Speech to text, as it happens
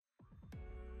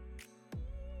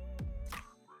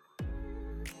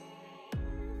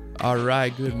All right,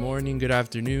 good morning, good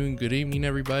afternoon, good evening,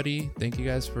 everybody. Thank you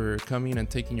guys for coming and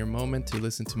taking your moment to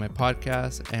listen to my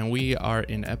podcast. And we are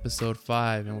in episode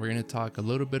 5, and we're going to talk a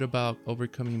little bit about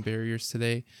overcoming barriers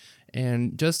today.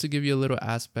 And just to give you a little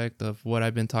aspect of what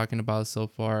I've been talking about so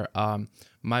far,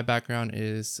 my background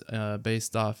is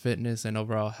based off fitness and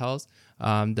overall health.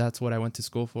 That's what I went to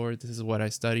school for. This is what I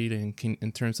studied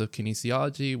in terms of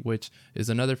kinesiology, which is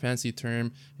another fancy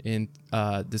term in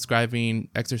describing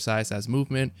exercise as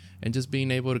movement, and just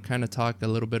being able to kind of talk a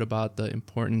little bit about the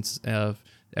importance of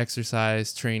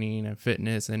exercise, training, and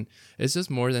fitness. And it's just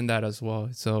more than that as well.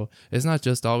 So it's not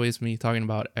just always me talking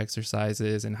about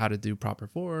exercises and how to do proper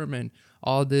form and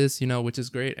all this, which is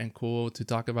great and cool to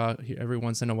talk about here every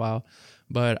once in a while.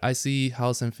 But I see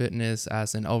health and fitness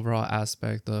as an overall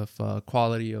aspect of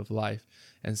quality of life.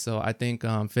 And so I think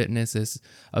fitness is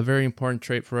a very important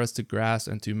trait for us to grasp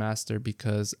and to master,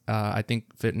 because I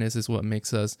think fitness is what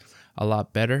makes us a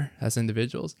lot better as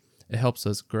individuals. It helps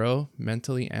us grow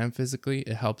mentally and physically.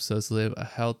 It helps us live a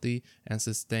healthy and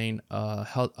sustain a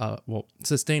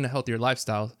healthier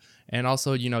lifestyle. And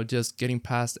also, just getting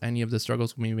past any of the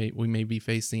struggles we may be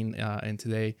facing in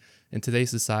today's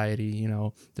society.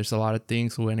 There's a lot of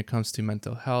things when it comes to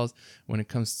mental health, when it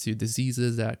comes to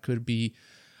diseases that could be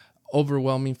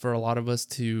overwhelming for a lot of us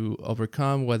to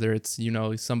overcome, whether it's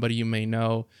somebody you may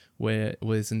know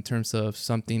with in terms of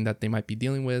something that they might be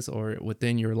dealing with or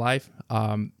within your life.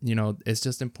 It's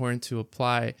just important to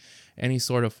apply any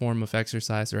sort of form of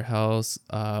exercise or health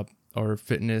or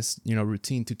fitness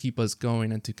routine to keep us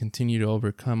going and to continue to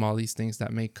overcome all these things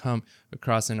that may come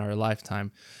across in our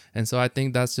lifetime. And so I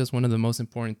think that's just one of the most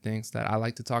important things that I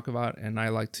like to talk about, and I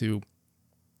like to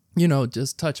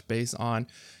just touch base on,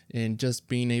 and just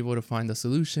being able to find a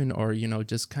solution, or,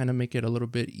 just kind of make it a little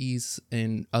bit ease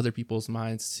in other people's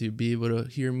minds to be able to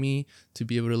hear me, to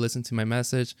be able to listen to my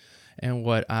message and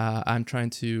what I'm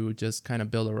trying to just kind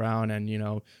of build around,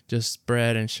 and, just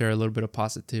spread and share a little bit of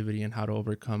positivity and how to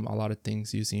overcome a lot of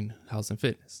things using health and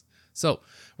fitness. So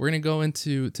we're going to go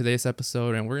into today's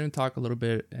episode, and we're going to talk a little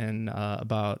bit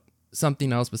about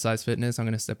something else besides fitness. I'm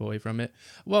going to step away from it.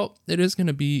 Well, it is going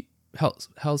to be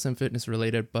health and fitness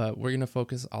related, but we're going to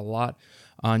focus a lot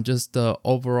on just the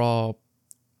overall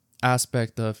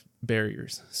aspect of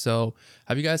barriers. So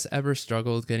have you guys ever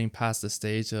struggled getting past the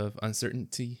stage of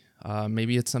uncertainty?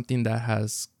 Maybe it's something that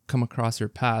has come across your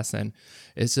past, and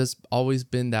it's just always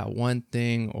been that one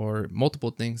thing or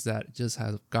multiple things that just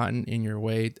have gotten in your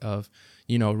way of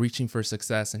reaching for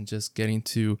success and just getting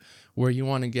to where you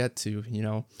want to get to.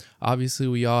 Obviously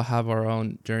we all have our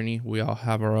own journey, we all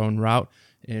have our own route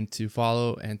and to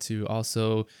follow, and to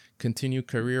also continue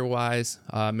career-wise.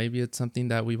 Maybe it's something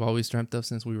that we've always dreamt of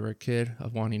since we were a kid,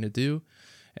 of wanting to do.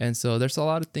 And so there's a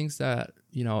lot of things that,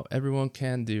 everyone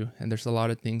can do. And there's a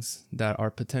lot of things that are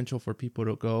potential for people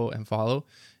to go and follow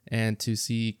and to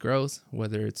see growth,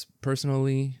 whether it's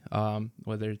personally,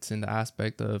 whether it's in the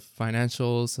aspect of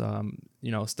financials,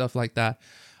 stuff like that.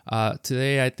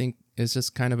 Today, I think it's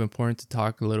just kind of important to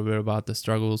talk a little bit about the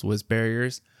struggles with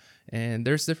barriers. And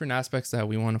there's different aspects that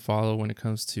we want to follow when it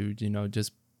comes to,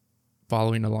 just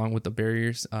following along with the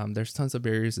barriers. There's tons of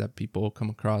barriers that people come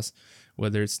across,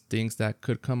 whether it's things that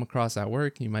could come across at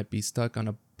work. You might be stuck on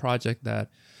a project that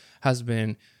has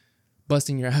been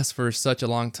busting your ass for such a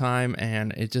long time,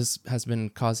 and it just has been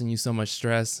causing you so much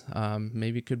stress.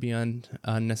 Maybe it could be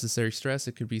unnecessary stress.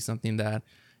 It could be something that,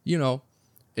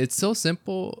 it's so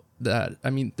simple that,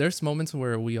 there's moments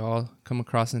where we all come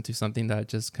across into something that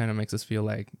just kind of makes us feel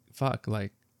like, fuck,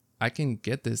 like I can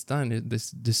get this done.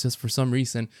 This just, for some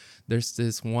reason, there's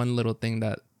this one little thing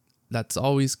that's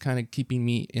always kind of keeping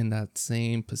me in that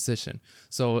same position.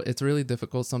 So it's really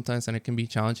difficult sometimes, and it can be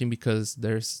challenging because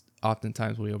there's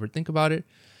oftentimes we overthink about it,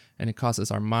 and it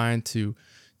causes our mind to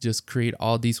just create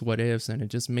all these what ifs, and it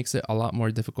just makes it a lot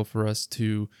more difficult for us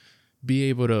to be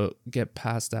able to get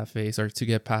past that phase, or to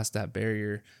get past that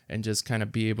barrier, and just kind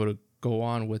of be able to go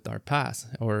on with our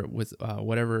path, or with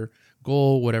whatever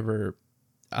goal, whatever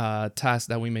task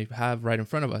that we may have right in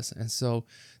front of us. And so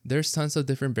there's tons of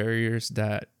different barriers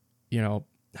that,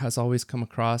 has always come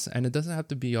across, and it doesn't have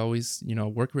to be always,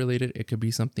 work related. It could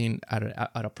be something at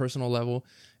a personal level.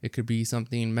 It could be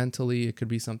something mentally. It could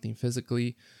be something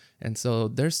physically. And so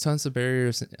there's tons of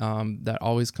barriers that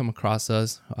always come across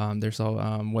us. There's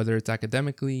whether it's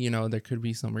academically, there could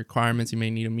be some requirements you may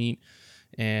need to meet.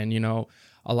 And,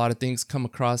 a lot of things come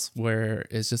across where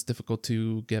it's just difficult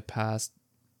to get past,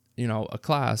 a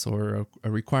class or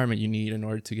a requirement you need in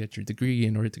order to get your degree,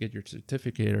 in order to get your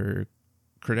certificate or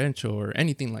credential or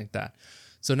anything like that.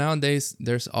 So nowadays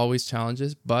there's always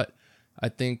challenges, but I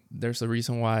think there's a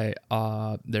reason why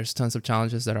there's tons of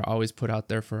challenges that are always put out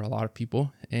there for a lot of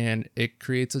people, and it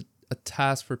creates a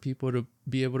task for people to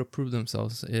be able to prove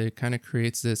themselves. It kind of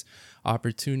creates this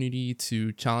opportunity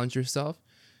to challenge yourself,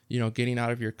 getting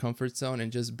out of your comfort zone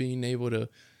and just being able to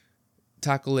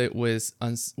tackle it with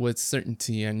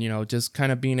certainty, and just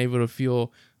kind of being able to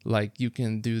feel like you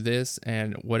can do this,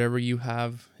 and whatever you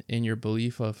have in your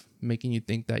belief of making you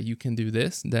think that you can do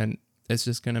this, then it's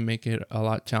just going to make it a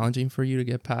lot challenging for you to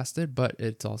get past it. But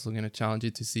it's also going to challenge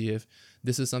you to see if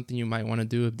this is something you might want to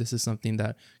do, if this is something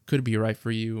that could be right for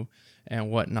you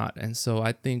and whatnot. And so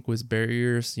I think with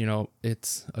barriers,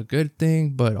 it's a good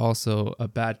thing, but also a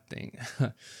bad thing.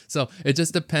 So it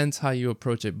just depends how you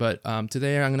approach it. But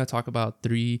today I'm going to talk about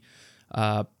three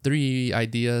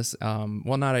ideas.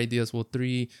 Not ideas,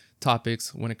 three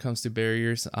topics when it comes to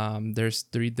barriers. There's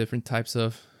three different types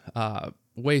of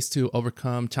ways to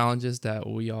overcome challenges that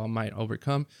we all might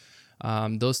overcome.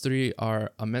 Those three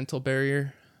are a mental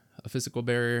barrier, a physical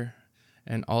barrier,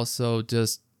 and also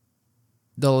just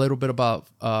a little bit about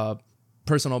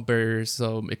personal barriers.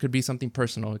 So it could be something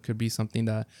personal. It could be something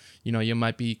that you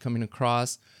might be coming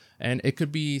across, and it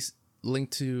could be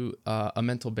linked to a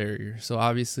mental barrier. So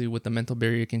obviously with the mental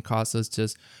barrier, it can cause us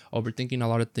just overthinking a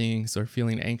lot of things or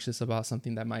feeling anxious about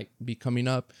something that might be coming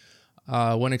up.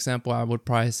 One example I would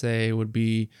probably say would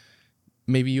be,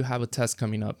 maybe you have a test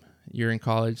coming up. You're in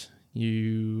college.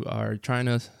 You are trying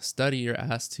to study your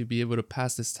ass to be able to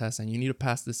pass this test, and you need to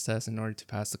pass this test in order to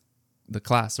pass the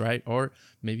class, right? Or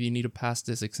maybe you need to pass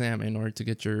this exam in order to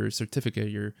get your certificate,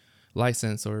 your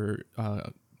license, or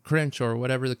credential, or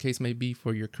whatever the case may be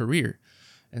for your career.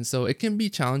 And so it can be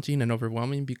challenging and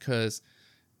overwhelming because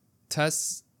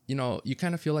tests, you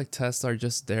kind of feel like tests are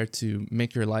just there to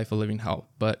make your life a living hell,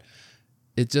 but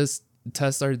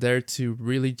tests are there to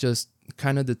really just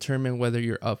kind of determine whether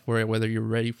you're up for it, whether you're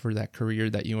ready for that career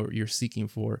that you're seeking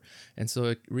for. And so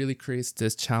it really creates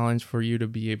this challenge for you to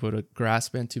be able to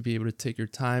grasp and to be able to take your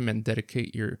time and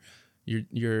dedicate your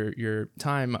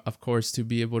time, of course, to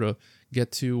be able to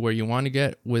get to where you want to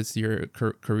get with your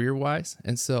career wise.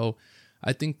 And so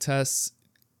I think tests,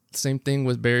 same thing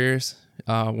with barriers.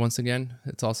 Once again,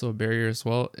 it's also a barrier as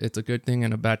well. It's a good thing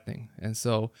and a bad thing. And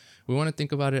so we want to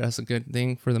think about it as a good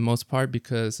thing for the most part,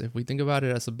 because if we think about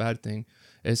it as a bad thing,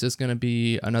 it's just going to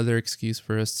be another excuse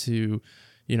for us to,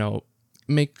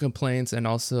 make complaints and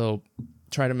also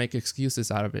try to make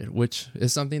excuses out of it, which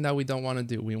is something that we don't want to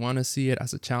do. We want to see it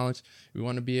as a challenge. We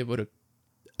want to be able to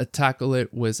tackle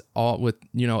it with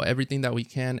everything that we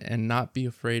can, and not be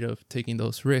afraid of taking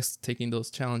those risks, taking those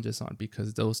challenges on,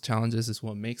 because those challenges is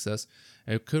what makes us.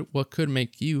 What could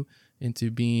make you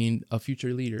into being a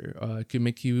future leader. It could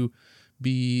make you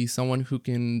be someone who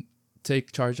can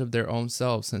take charge of their own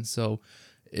selves. And so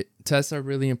tests are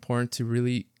really important to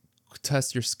really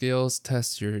test your skills,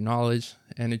 test your knowledge,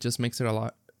 and it just makes it a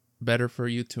lot better for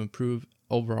you to improve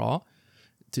overall,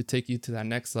 to take you to that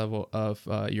next level of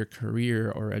your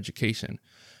career or education.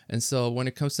 And so when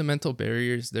it comes to mental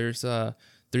barriers, there's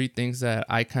three things that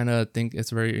I kind of think it's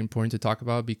very important to talk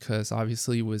about, because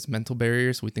obviously with mental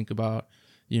barriers, we think about,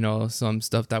 some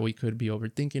stuff that we could be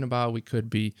overthinking about. We could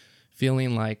be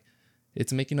feeling like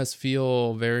it's making us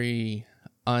feel very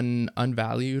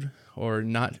unvalued or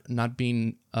not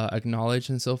being acknowledged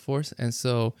and so forth. And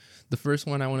so the first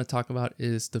one I want to talk about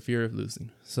is the fear of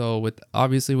losing. So with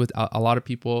a lot of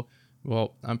people,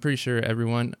 well, I'm pretty sure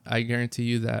everyone, I guarantee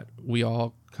you that we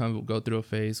all kind of go through a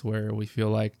phase where we feel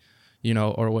like,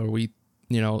 or where we,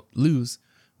 lose,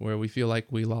 where we feel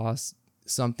like we lost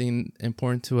something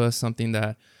important to us, something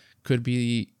that could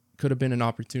have been an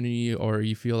opportunity, or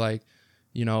you feel like,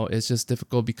 it's just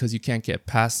difficult because you can't get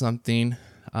past something.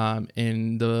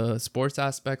 In the sports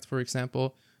aspect, for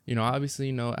example,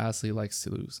 obviously no athlete likes to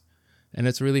lose. And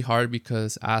it's really hard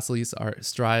because athletes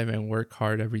strive and work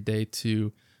hard every day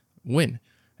to win.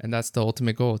 And that's the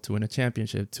ultimate goal, to win a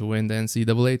championship, to win the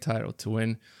NCAA title, to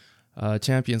win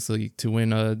Champions League, to win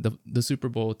the Super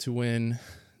Bowl, to win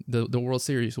the World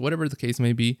Series, whatever the case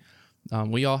may be.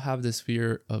 We all have this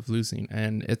fear of losing,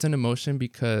 and it's an emotion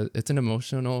because it's an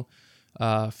emotional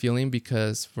feeling,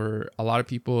 because for a lot of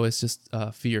people it's just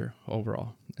fear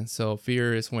overall. And so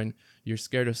fear is when you're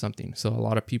scared of something. So a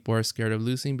lot of people are scared of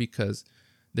losing because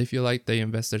they feel like they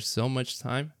invested so much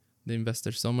time, they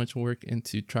invested so much work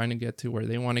into trying to get to where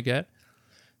they want to get,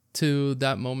 to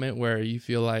that moment where you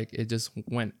feel like it just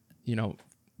went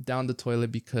down the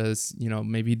toilet because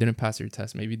maybe you didn't pass your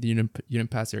test, maybe you didn't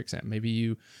pass your exam, maybe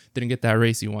you didn't get that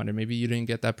race you wanted, maybe you didn't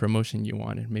get that promotion you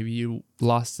wanted, maybe you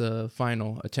lost a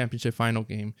championship final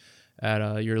game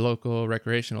at your local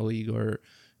recreational league, or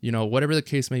whatever the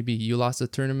case may be, you lost a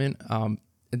tournament.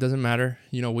 it doesn't matter.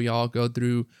 We all go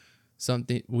through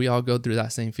something. We all go through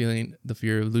that same feeling, the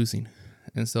fear of losing.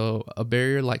 And so a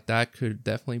barrier like that could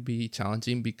definitely be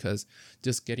challenging, because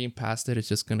just getting past it is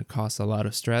just going to cause a lot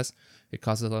of stress. It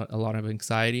causes a lot of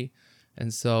anxiety.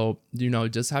 And so,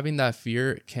 just having that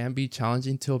fear can be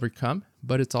challenging to overcome,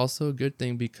 but it's also a good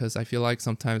thing, because I feel like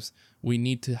sometimes we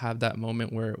need to have that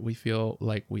moment where we feel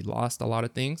like we lost a lot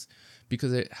of things,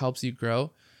 because it helps you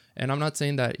grow. And I'm not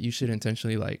saying that you should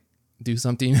intentionally like do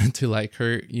something to like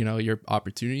hurt, your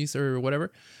opportunities or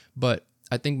whatever. But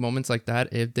I think moments like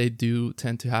that, if they do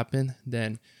tend to happen,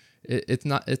 then it's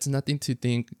nothing to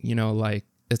think, like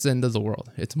it's the end of the world.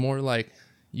 It's more like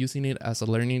using it as a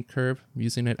learning curve,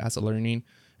 using it as a learning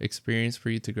experience for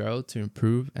you to grow, to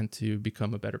improve, and to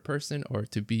become a better person, or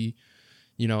to be,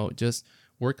 just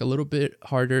work a little bit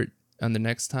harder on the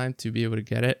next time to be able to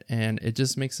get it. And it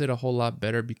just makes it a whole lot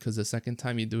better, because the second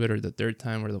time you do it, or the third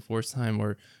time, or the fourth time,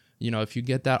 or, if you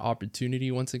get that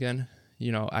opportunity once again,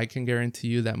 I can guarantee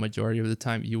you that majority of the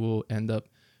time you will end up,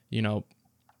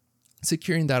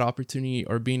 securing that opportunity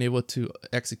or being able to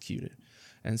execute it.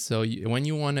 And so when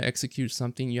you want to execute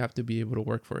something, you have to be able to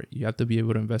work for it. You have to be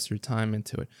able to invest your time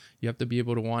into it. You have to be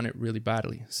able to want it really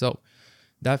badly. So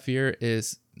that fear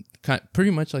is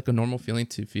pretty much like a normal feeling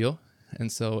to feel.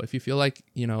 And so if you feel like,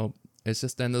 it's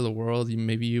just the end of the world,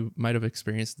 maybe you might have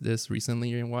experienced this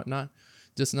recently and whatnot,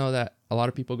 just know that a lot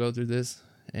of people go through this,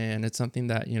 and it's something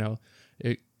that,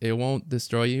 it won't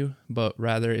destroy you, but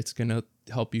rather it's going to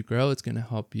help you grow. It's going to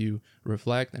help you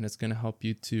reflect, and it's going to help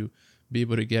you to be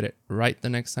able to get it right the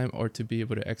next time, or to be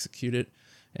able to execute it.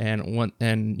 And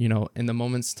in the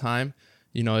moment's time,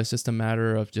 it's just a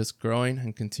matter of just growing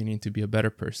and continuing to be a better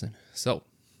person. So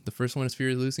the first one is fear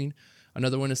of losing.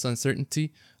 Another one is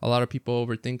uncertainty. A lot of people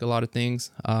overthink a lot of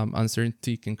things.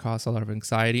 Uncertainty can cause a lot of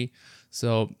anxiety.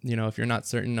 So, if you're not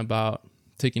certain about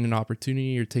taking an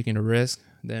opportunity or taking a risk,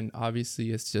 then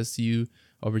obviously it's just you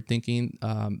overthinking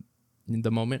in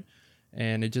the moment.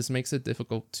 And it just makes it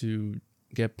difficult to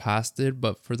get past it.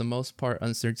 But for the most part,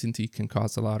 uncertainty can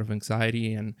cause a lot of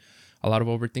anxiety and a lot of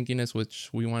overthinkingness, which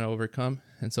we want to overcome.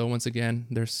 And so once again,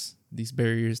 there's these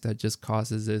barriers that just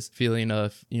causes this feeling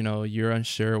of, you're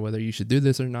unsure whether you should do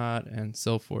this or not, and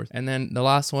so forth. And then the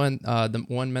last one, the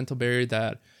one mental barrier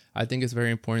that I think is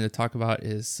very important to talk about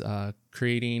is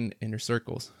creating inner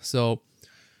circles. So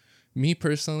me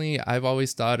personally, I've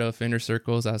always thought of inner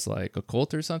circles as like a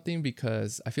cult or something,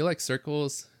 because I feel like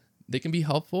circles, they can be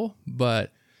helpful,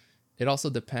 but it also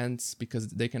depends, because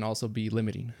they can also be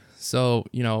limiting. So,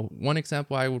 one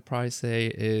example I would probably say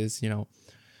is,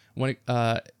 when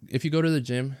if you go to the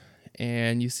gym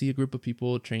and you see a group of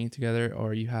people training together,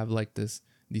 or you have like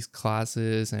these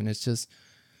classes, and it's just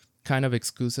kind of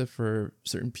exclusive for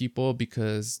certain people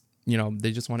because,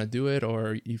 they just want to do it,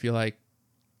 or you feel like,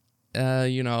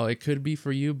 it could be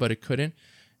for you, but it couldn't.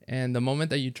 And the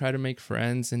moment that you try to make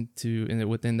friends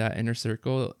within that inner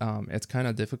circle, it's kind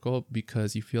of difficult,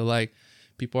 because you feel like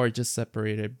people are just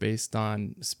separated based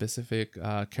on specific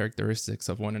characteristics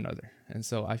of one another. And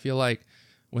so I feel like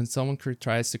when someone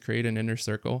tries to create an inner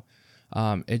circle,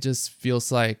 it just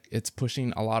feels like it's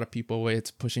pushing a lot of people away.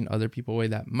 It's pushing other people away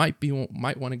that might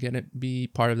want to be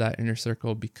part of that inner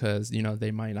circle, because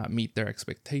they might not meet their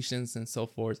expectations and so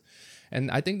forth. And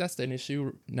I think that's the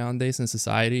issue nowadays in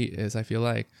society, is I feel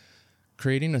like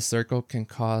creating a circle can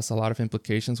cause a lot of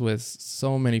implications with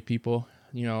so many people.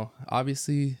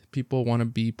 Obviously people want to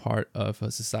be part of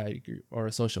a society group or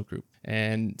a social group,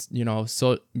 and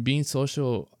so being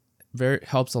social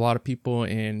helps a lot of people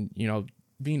in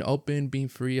being open, being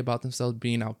free about themselves,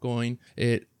 being outgoing.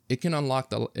 It can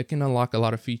unlock a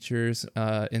lot of features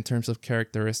in terms of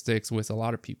characteristics with a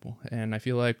lot of people. And I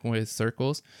feel like with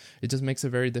circles, it just makes it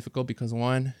very difficult, because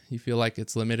one, you feel like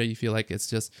it's limited. You feel like it's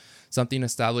just something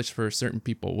established for certain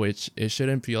people, which it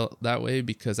shouldn't feel that way,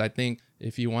 because I think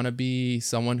if you want to be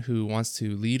someone who wants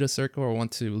to lead a circle or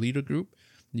want to lead a group,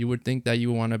 you would think that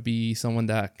you want to be someone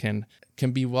that can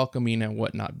be welcoming and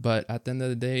whatnot. But at the end of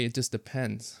the day, it just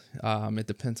depends. It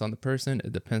depends on the person.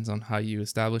 It depends on how you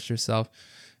establish yourself.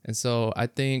 And so I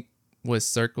think with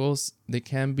circles, they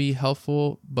can be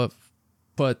helpful,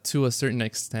 but to a certain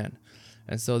extent.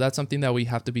 And so that's something that we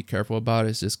have to be careful about,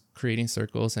 is just creating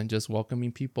circles and just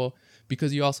welcoming people,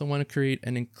 because you also want to create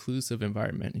an inclusive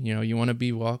environment. You want to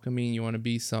be welcoming. You want to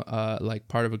be like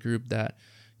part of a group that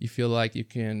you feel like you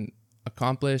can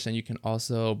accomplish and you can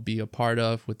also be a part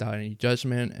of without any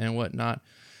judgment and whatnot.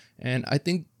 And I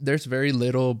think there's very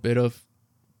little bit of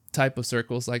type of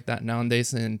circles like that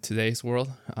nowadays in today's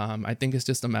world. I think it's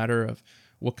just a matter of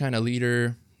what kind of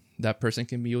leader that person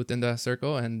can be within that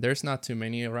circle. And there's not too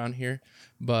many around here,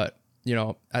 but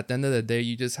at the end of the day,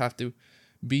 you just have to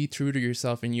be true to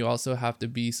yourself, and you also have to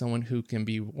be someone who can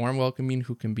be warm, welcoming,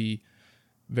 who can be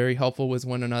very helpful with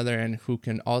one another, and who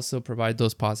can also provide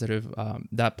those positive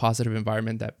that positive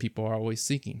environment that people are always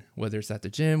seeking, whether it's at the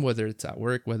gym, whether it's at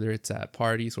work, whether it's at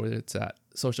parties, whether it's at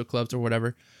social clubs or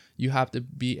whatever. You have to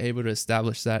be able to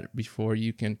establish that before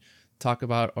you can talk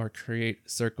about or create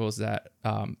circles that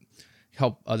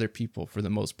help other people for the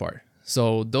most part.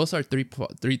 So those are three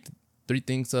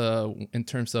things in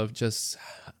terms of just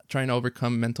trying to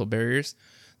overcome mental barriers.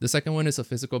 The second one is a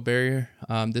physical barrier.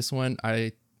 This one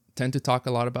I tend to talk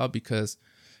a lot about because,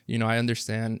 I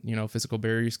understand, physical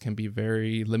barriers can be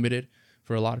very limited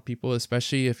for a lot of people,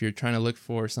 especially if you're trying to look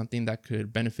for something that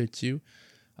could benefit you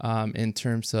in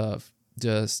terms of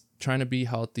just trying to be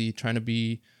healthy, trying to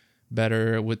be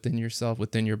better within yourself,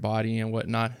 within your body and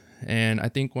whatnot. And I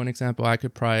think one example I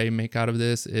could probably make out of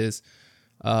this is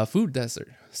food desert.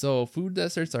 So food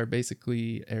deserts are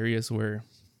basically areas where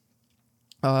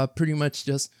pretty much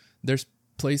just there's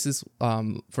places,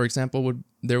 for example,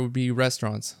 there would be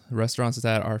restaurants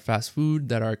that are fast food,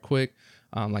 that are quick,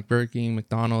 like Burger King,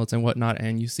 McDonald's and whatnot.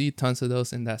 And you see tons of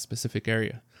those in that specific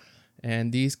area.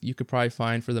 And these you could probably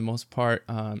find for the most part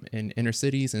in inner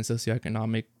cities and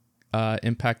socioeconomic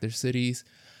impacted cities.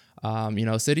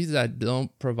 Cities that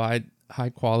don't provide high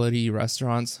quality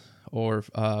restaurants or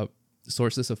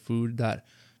sources of food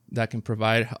that can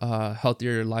provide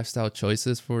healthier lifestyle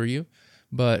choices for you,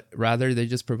 but rather they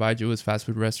just provide you with fast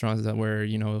food restaurants that where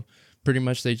pretty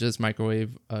much they just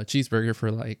microwave a cheeseburger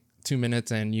for like 2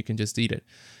 minutes and you can just eat it.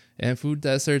 And food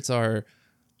deserts are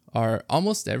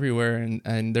almost everywhere,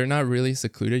 and they're not really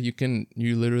secluded.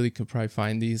 You literally could probably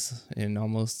find these in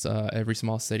almost every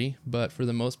small city, but for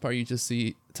the most part you just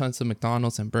see tons of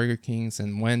McDonald's and Burger Kings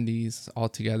and Wendy's all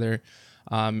together.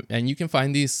 And you can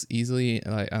find these easily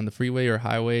like on the freeway or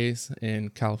highways in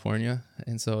California.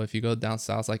 And so if you go down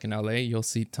south, like in LA, you'll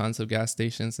see tons of gas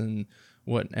stations and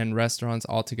restaurants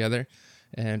all together.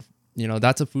 And,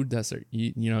 that's a food desert.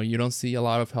 You don't see a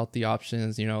lot of healthy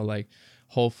options, like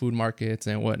whole food markets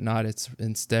and whatnot. It's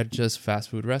instead just fast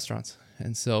food restaurants.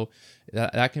 And so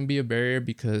that can be a barrier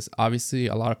because obviously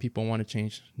a lot of people want to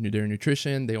change their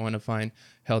nutrition. They want to find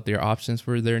healthier options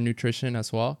for their nutrition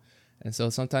as well. And so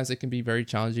sometimes it can be very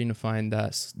challenging to find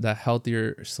that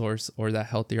healthier source or that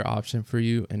healthier option for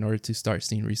you in order to start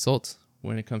seeing results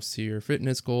when it comes to your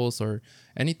fitness goals or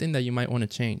anything that you might want to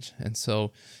change. And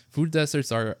so food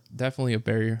deserts are definitely a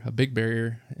big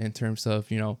barrier in terms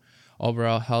of,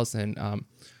 overall health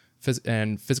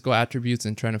and physical attributes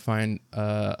and trying to find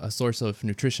a source of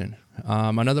nutrition.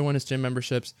 Another one is gym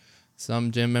memberships.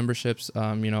 Some gym memberships,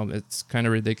 it's kind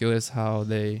of ridiculous how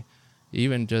they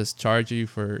even just charge you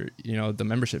for, the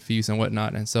membership fees and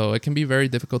whatnot. And so it can be very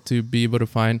difficult to be able to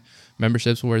find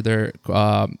memberships where they're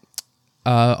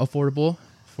affordable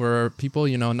for people.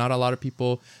 Not a lot of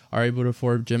people are able to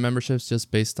afford gym memberships just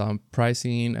based on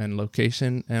pricing and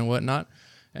location and whatnot.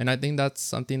 And I think that's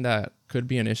something that could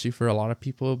be an issue for a lot of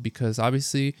people because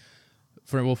obviously,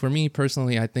 for me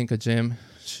personally, I think a gym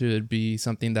should be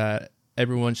something that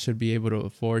everyone should be able to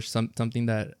afford, something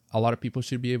that a lot of people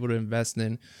should be able to invest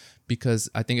in, because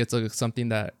I think it's something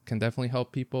that can definitely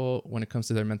help people when it comes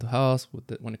to their mental health,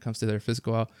 when it comes to their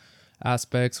physical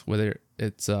aspects, whether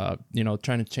it's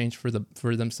trying to change for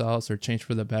themselves or change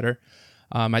for the better.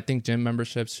 I think gym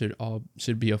memberships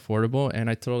should be affordable, and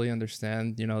I totally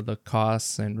understand the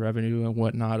costs and revenue and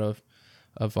whatnot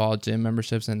of all gym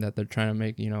memberships, and that they're trying to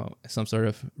make some sort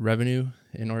of revenue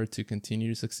in order to continue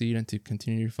to succeed and to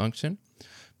continue to function.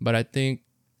 But I think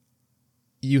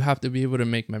you have to be able to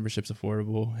make memberships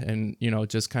affordable and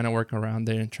just kind of work around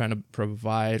it and trying to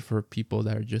provide for people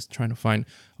that are just trying to find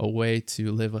a way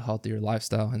to live a healthier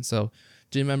lifestyle. And so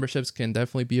gym memberships can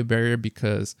definitely be a barrier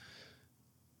because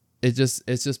it's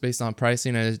just based on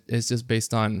pricing, and it's just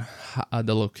based on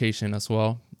the location as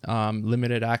well.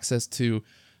 Limited access to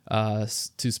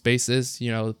spaces.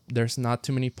 There's not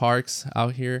too many parks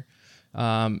out here.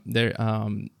 For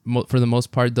the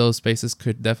most part, those spaces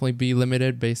could definitely be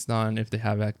limited based on if they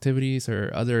have activities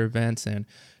or other events, and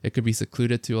it could be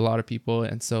secluded to a lot of people.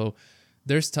 And so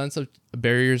there's tons of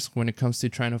barriers when it comes to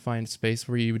trying to find space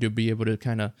for you to be able to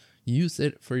kind of use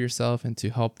it for yourself and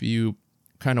to help you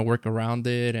kind of work around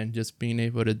it, and just being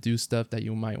able to do stuff that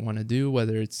you might want to do,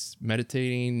 whether it's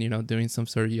meditating, doing some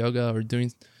sort of yoga or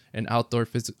doing an outdoor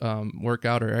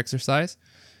workout or exercise.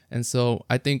 And so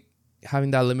I think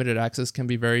having that limited access can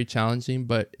be very challenging,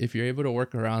 but if you're able to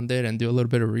work around it and do a little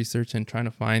bit of research and trying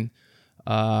to find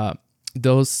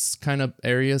those kind of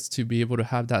areas to be able to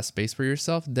have that space for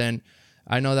yourself, then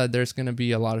I know that there's going to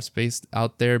be a lot of space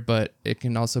out there, but it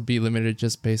can also be limited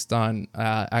just based on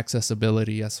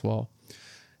accessibility as well.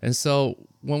 And so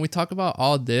when we talk about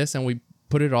all this and we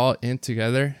put it all in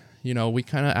together, we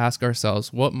kind of ask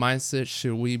ourselves, what mindset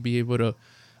should we be able to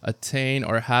attain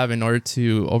or have in order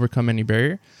to overcome any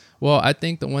barrier? Well, I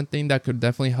think the one thing that could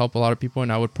definitely help a lot of people,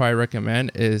 and I would probably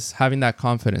recommend, is having that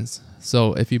confidence.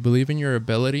 So if you believe in your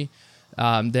ability,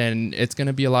 then it's going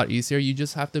to be a lot easier. You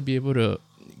just have to be able to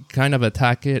kind of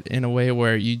attack it in a way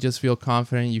where you just feel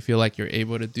confident, you feel like you're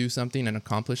able to do something and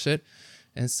accomplish it.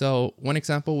 And so one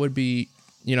example would be,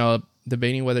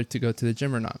 debating whether to go to the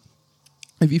gym or not.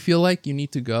 If you feel like you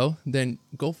need to go, then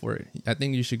go for it. I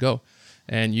think you should go.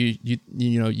 And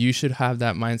you should have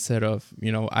that mindset of,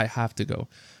 I have to go.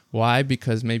 Why?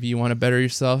 Because maybe you want to better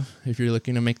yourself. If you're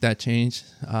looking to make that change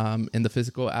in the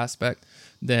physical aspect,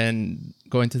 then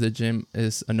going to the gym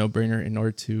is a no-brainer in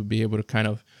order to be able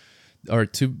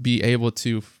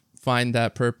to find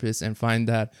that purpose and find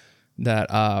that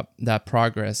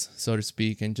progress, so to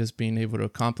speak, and just being able to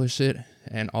accomplish it,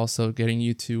 and also getting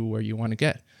you to where you want to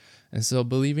get. And so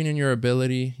believing in your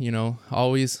ability,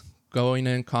 always going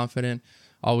in confident,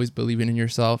 always believing in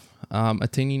yourself.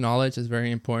 Attaining knowledge is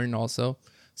very important also.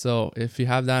 So if you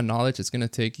have that knowledge, it's going to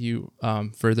take you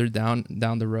further down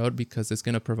the road, because it's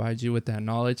going to provide you with that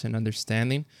knowledge and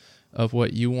understanding of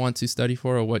what you want to study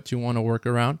for or what you want to work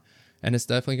around. And it's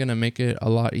definitely going to make it a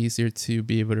lot easier to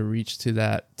be able to reach to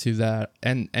that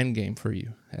end game for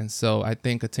you. And so I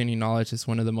think attaining knowledge is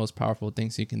one of the most powerful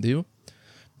things you can do.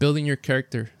 Building your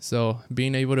character. So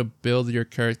being able to build your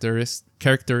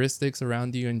characteristics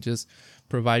around you and just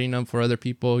providing them for other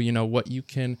people, what you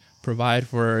can provide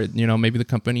for, maybe the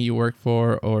company you work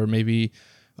for, or maybe,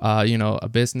 a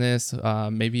business.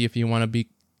 Maybe if you want to be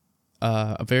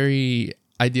very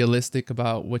idealistic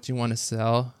about what you want to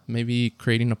sell, maybe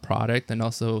creating a product and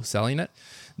also selling it,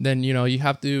 then, you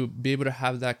have to be able to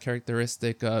have that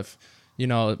characteristic of,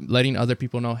 letting other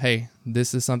people know, hey,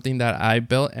 this is something that I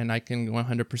built and I can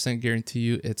 100% guarantee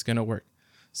you it's going to work.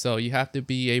 So you have to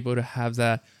be able to have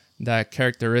that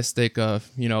characteristic of,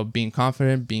 being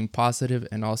confident, being positive,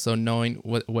 and also knowing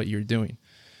what you're doing.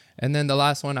 And then the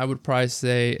last one I would probably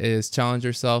say is challenge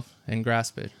yourself and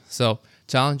grasp it. So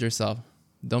challenge yourself.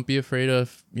 Don't be afraid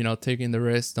of, taking the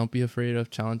risk. Don't be afraid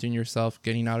of challenging yourself,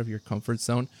 getting out of your comfort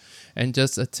zone, and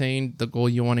just attain the goal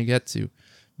you want to get to.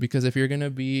 Because if you're going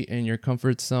to be in your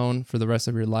comfort zone for the rest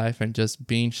of your life and just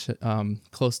being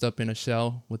closed up in a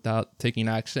shell without taking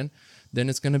action, then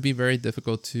it's going to be very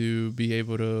difficult to be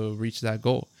able to reach that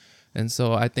goal. And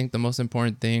so I think the most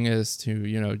important thing is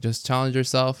to, just challenge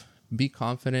yourself, be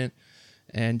confident,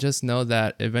 and just know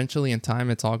that eventually in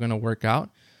time it's all going to work out.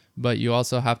 But you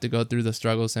also have to go through the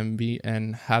struggles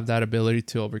and have that ability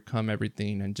to overcome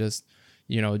everything, and just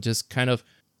kind of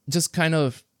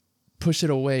push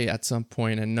it away at some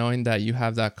point, and knowing that you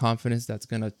have that confidence that's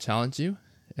going to challenge you,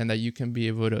 and that you can be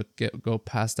able to go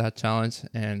past that challenge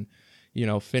and,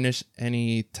 finish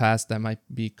any task that might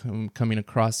be coming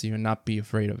across you, and not be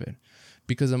afraid of it.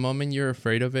 Because the moment you're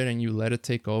afraid of it and you let it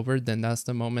take over, then that's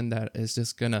the moment that is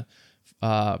just going to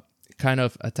kind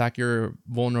of attack your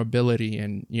vulnerability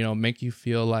and, make you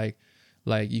feel like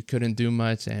you couldn't do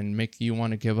much and make you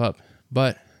want to give up.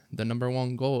 But the number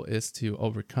one goal is to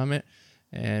overcome it,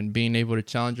 and being able to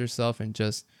challenge yourself and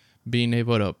just being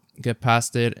able to get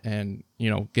past it and,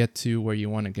 get to where you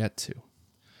want to get to.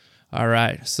 All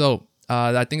right. So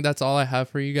I think that's all I have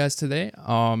for you guys today.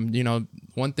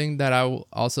 One thing that I will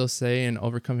also say in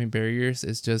overcoming barriers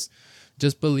is just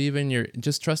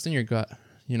trust in your gut.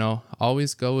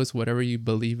 Always go with whatever you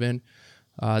believe in.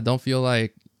 Don't feel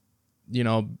like,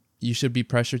 you should be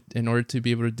pressured in order to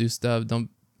be able to do stuff. Don't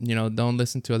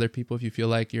listen to other people if you feel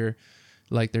like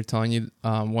they're telling you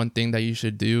one thing that you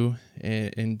should do,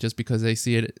 and just because they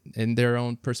see it in their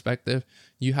own perspective.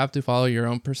 You have to follow your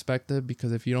own perspective,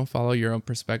 because if you don't follow your own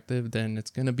perspective, then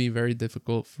it's going to be very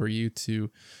difficult for you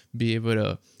to be able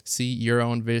to see your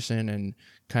own vision and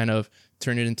kind of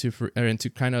turn it into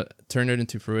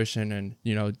fruition, and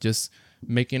just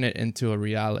making it into a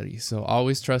reality. So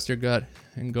always trust your gut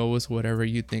and go with whatever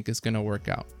you think is going to work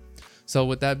out. So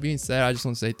with that being said, I just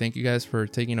want to say thank you guys for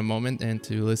taking a moment and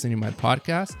to listening to my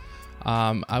podcast.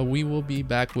 We will be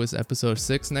back with episode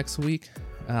 6 next week.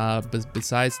 But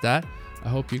besides that, I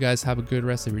hope you guys have a good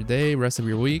rest of your day, rest of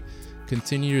your week.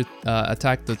 Continue to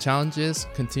attack the challenges,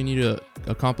 continue to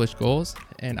accomplish goals,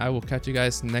 and I will catch you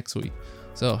guys next week.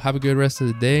 So have a good rest of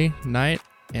the day, night,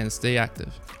 and stay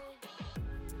active.